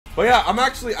But yeah,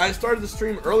 I started the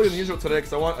stream earlier than usual today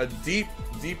because I want a deep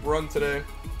run today.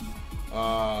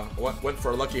 Went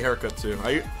for a lucky haircut too.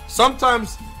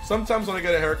 Sometimes when I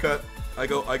get a haircut, I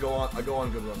go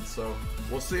on good runs. So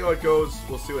we'll see how it goes.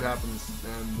 We'll see what happens,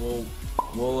 and we'll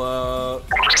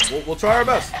try our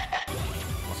best.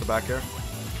 Watch the back here.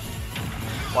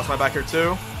 Watch my back here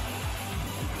too.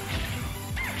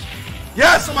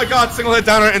 Yes! Oh my god, single hit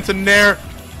downer into Nair.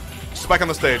 Spike on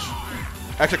the stage.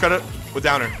 Extra credit with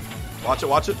downer. Watch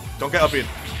it. Don't get upbeat.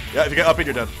 Yeah, if you get upbeat,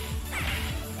 you're dead.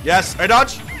 Yes, air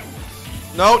dodge.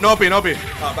 No upbeat, no upbeat.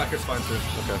 Oh, back here's fine too.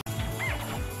 Okay.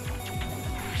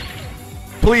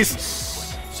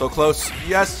 Please. So close.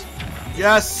 Yes.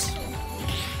 Yes.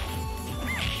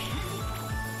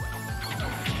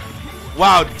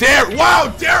 Wow, dare!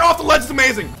 Wow, dare off the ledge is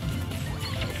amazing.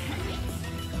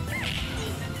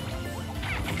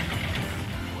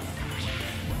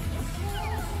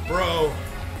 Bro,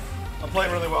 I'm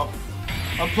playing really well.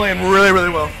 I'm playing really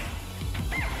well.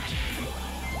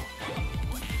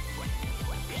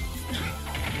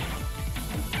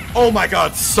 Oh my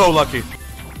god, so lucky.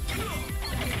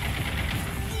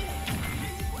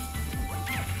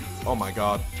 Oh my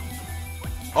god.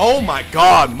 Oh my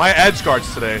god, my edge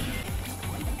guards today.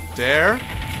 Dare.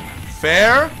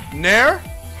 Fair. Nair.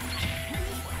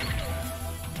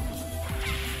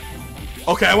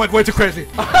 Okay, I went way too crazy.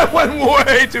 I went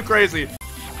way too crazy.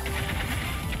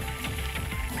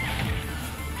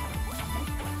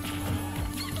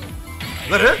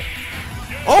 Let it hit?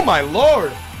 Oh my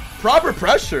lord. Proper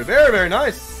pressure. Very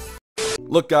nice.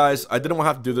 Look guys, I didn't want to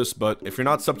have to do this, but if you're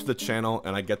not subbed to the channel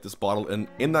and I get this bottle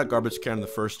in that garbage can the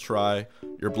first try,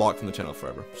 you're blocked from the channel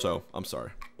forever. So, I'm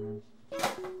sorry.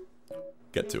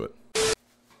 Get to it.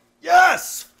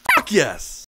 Yes! Fuck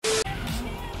yes!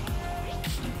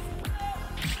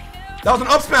 That was an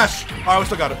up smash! Alright, we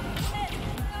still got it.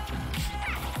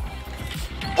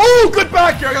 Oh, good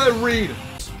back here! I gotta read.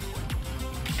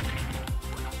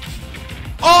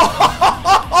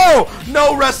 Oh!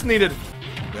 No rest needed.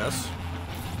 Yes.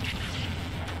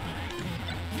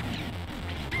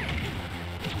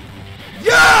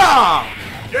 Yeah!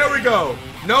 There we go.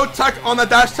 No tech on the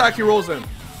dash attack he rolls in.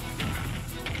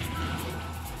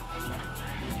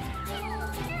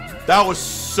 That was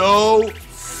so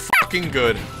fucking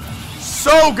good.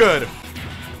 So good.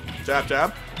 Jab,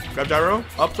 jab. Grab gyro.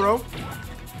 Up throw.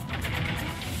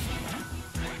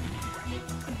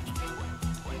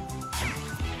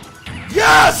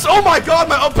 Yes! Oh my god,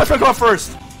 my up press got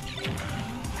first.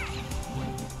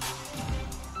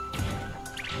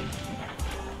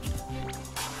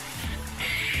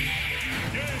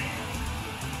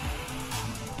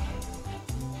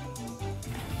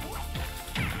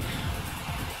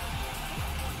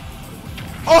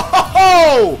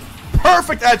 Oh!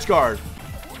 Perfect edge guard.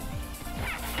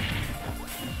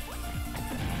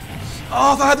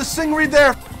 Oh, I had the sing read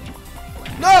there.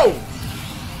 No!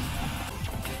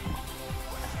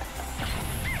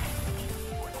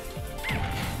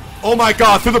 Oh my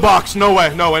god, through the box. No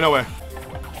way, no way, no way.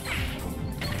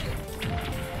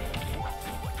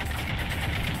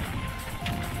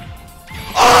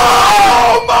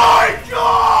 Oh my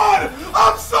god!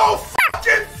 I'm so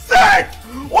fucking sick!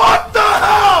 What the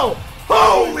hell?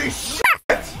 Holy shit!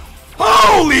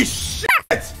 Holy shit!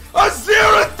 A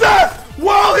zero death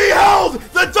while he held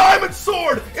the diamond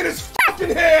sword in his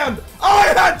fucking hand! I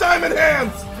had diamond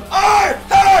hands! I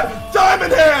had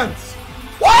diamond hands!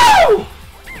 Woo!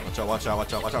 Watch out, watch out,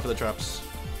 watch out, watch out for the traps.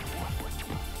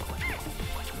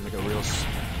 Make a real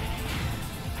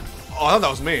oh, I thought that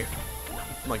was me.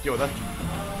 I'm like, yo, that's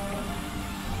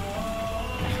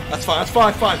fine, that's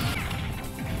fine, fine.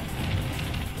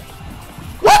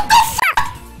 What the fuck?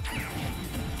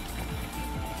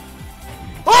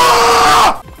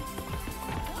 Ah!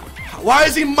 Why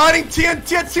is he mining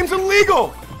TNT? It seems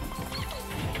illegal.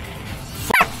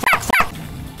 Fuck.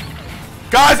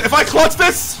 Guys, if I clutch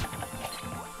this,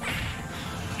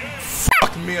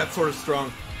 fuck me, that's sort of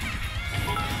strong.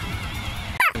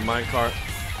 Minecart.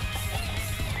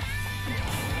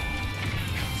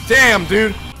 Damn,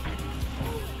 dude.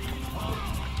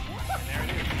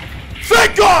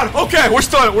 Thank God! Okay, we're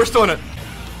still in it, we're still in it.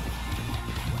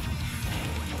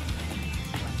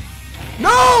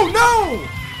 No, no!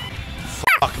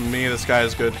 Fuck me, this guy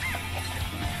is good.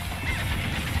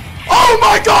 Oh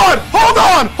my God! Hold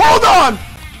on, hold on!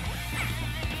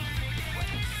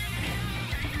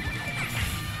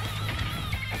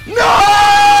 No!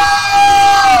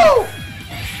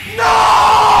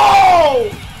 No!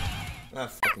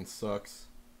 That fucking sucks.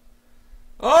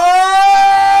 Oh!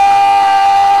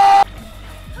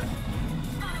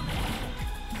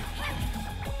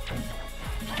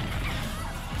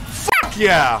 Fuck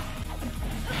yeah!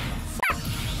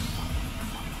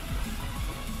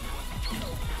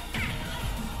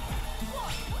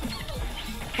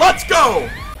 Let's go!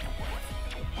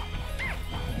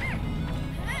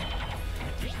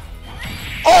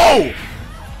 Oh!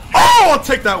 Oh, I'll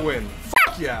take that win.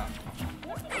 Fuck yeah.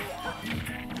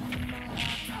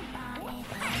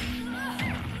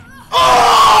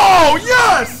 Oh,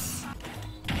 yes!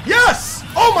 Yes!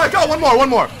 Oh my god, one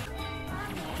more.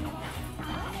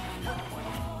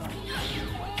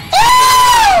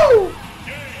 Oh!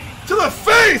 To the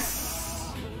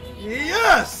face!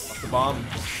 Yes! The bomb.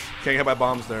 Can't get by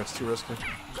bombs there, it's too risky.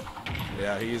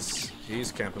 Yeah, he's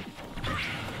camping.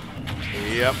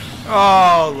 Yep.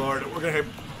 Oh lord, we're gonna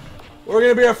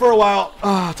be here for a while.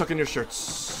 Ah, tuck in your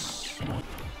shirts.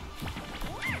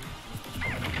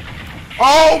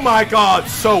 Oh my god,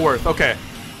 so worth. Okay.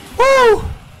 Woo!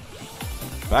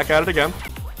 Back at it again.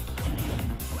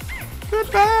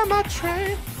 Goodbye, my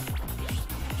train.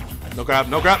 No grab,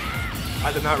 no grab.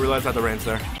 I did not realize I had the range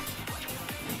there.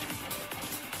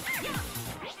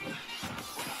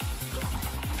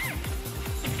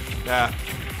 Yeah.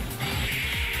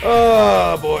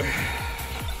 Oh boy.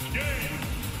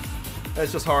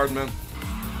 That's just hard, man.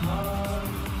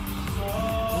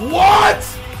 What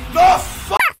the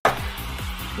fuck?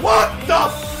 What the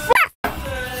fuck?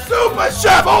 Super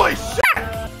chef, holy shit!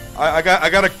 I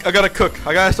gotta cook.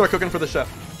 I gotta start cooking for the chef.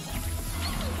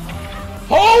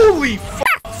 Holy fuck!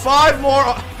 5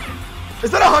 more.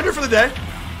 Is that 100 for the day?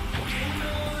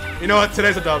 You know what?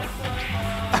 Today's a dub.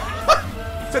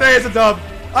 Today is a dub.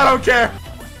 I don't care.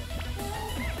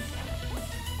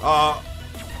 I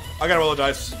gotta roll the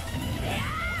dice.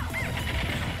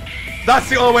 That's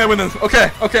the only way I win this.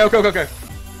 Okay.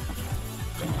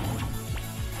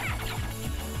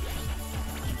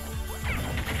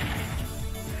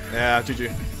 Yeah,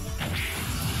 GG.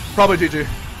 Probably GG.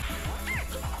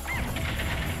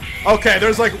 Okay,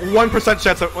 there's like 1%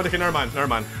 chance of. Okay, never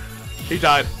mind. He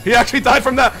died. He actually died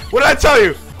from that. What did I tell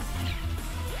you?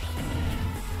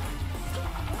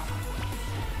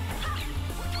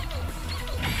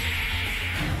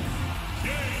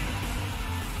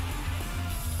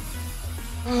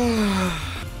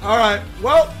 Alright,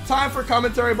 well, time for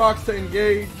commentary box to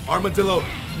engage. Armadillo,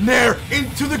 Nair,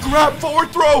 into the grab,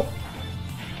 forward throw!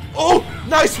 Oh,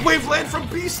 nice wave land from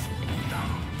Beast!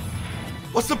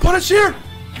 What's the punish here?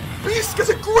 Beast gets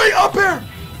a great up air!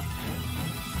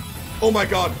 Oh my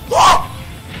god. Oh!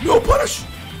 No punish!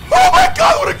 Oh my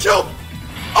god, what a kill!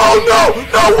 Oh no!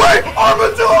 No way!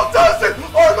 Armadillo does it!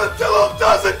 Armadillo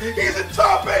does it! He's in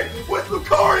top 8 with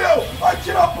Lucario! I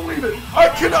cannot believe it! I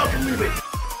cannot believe it!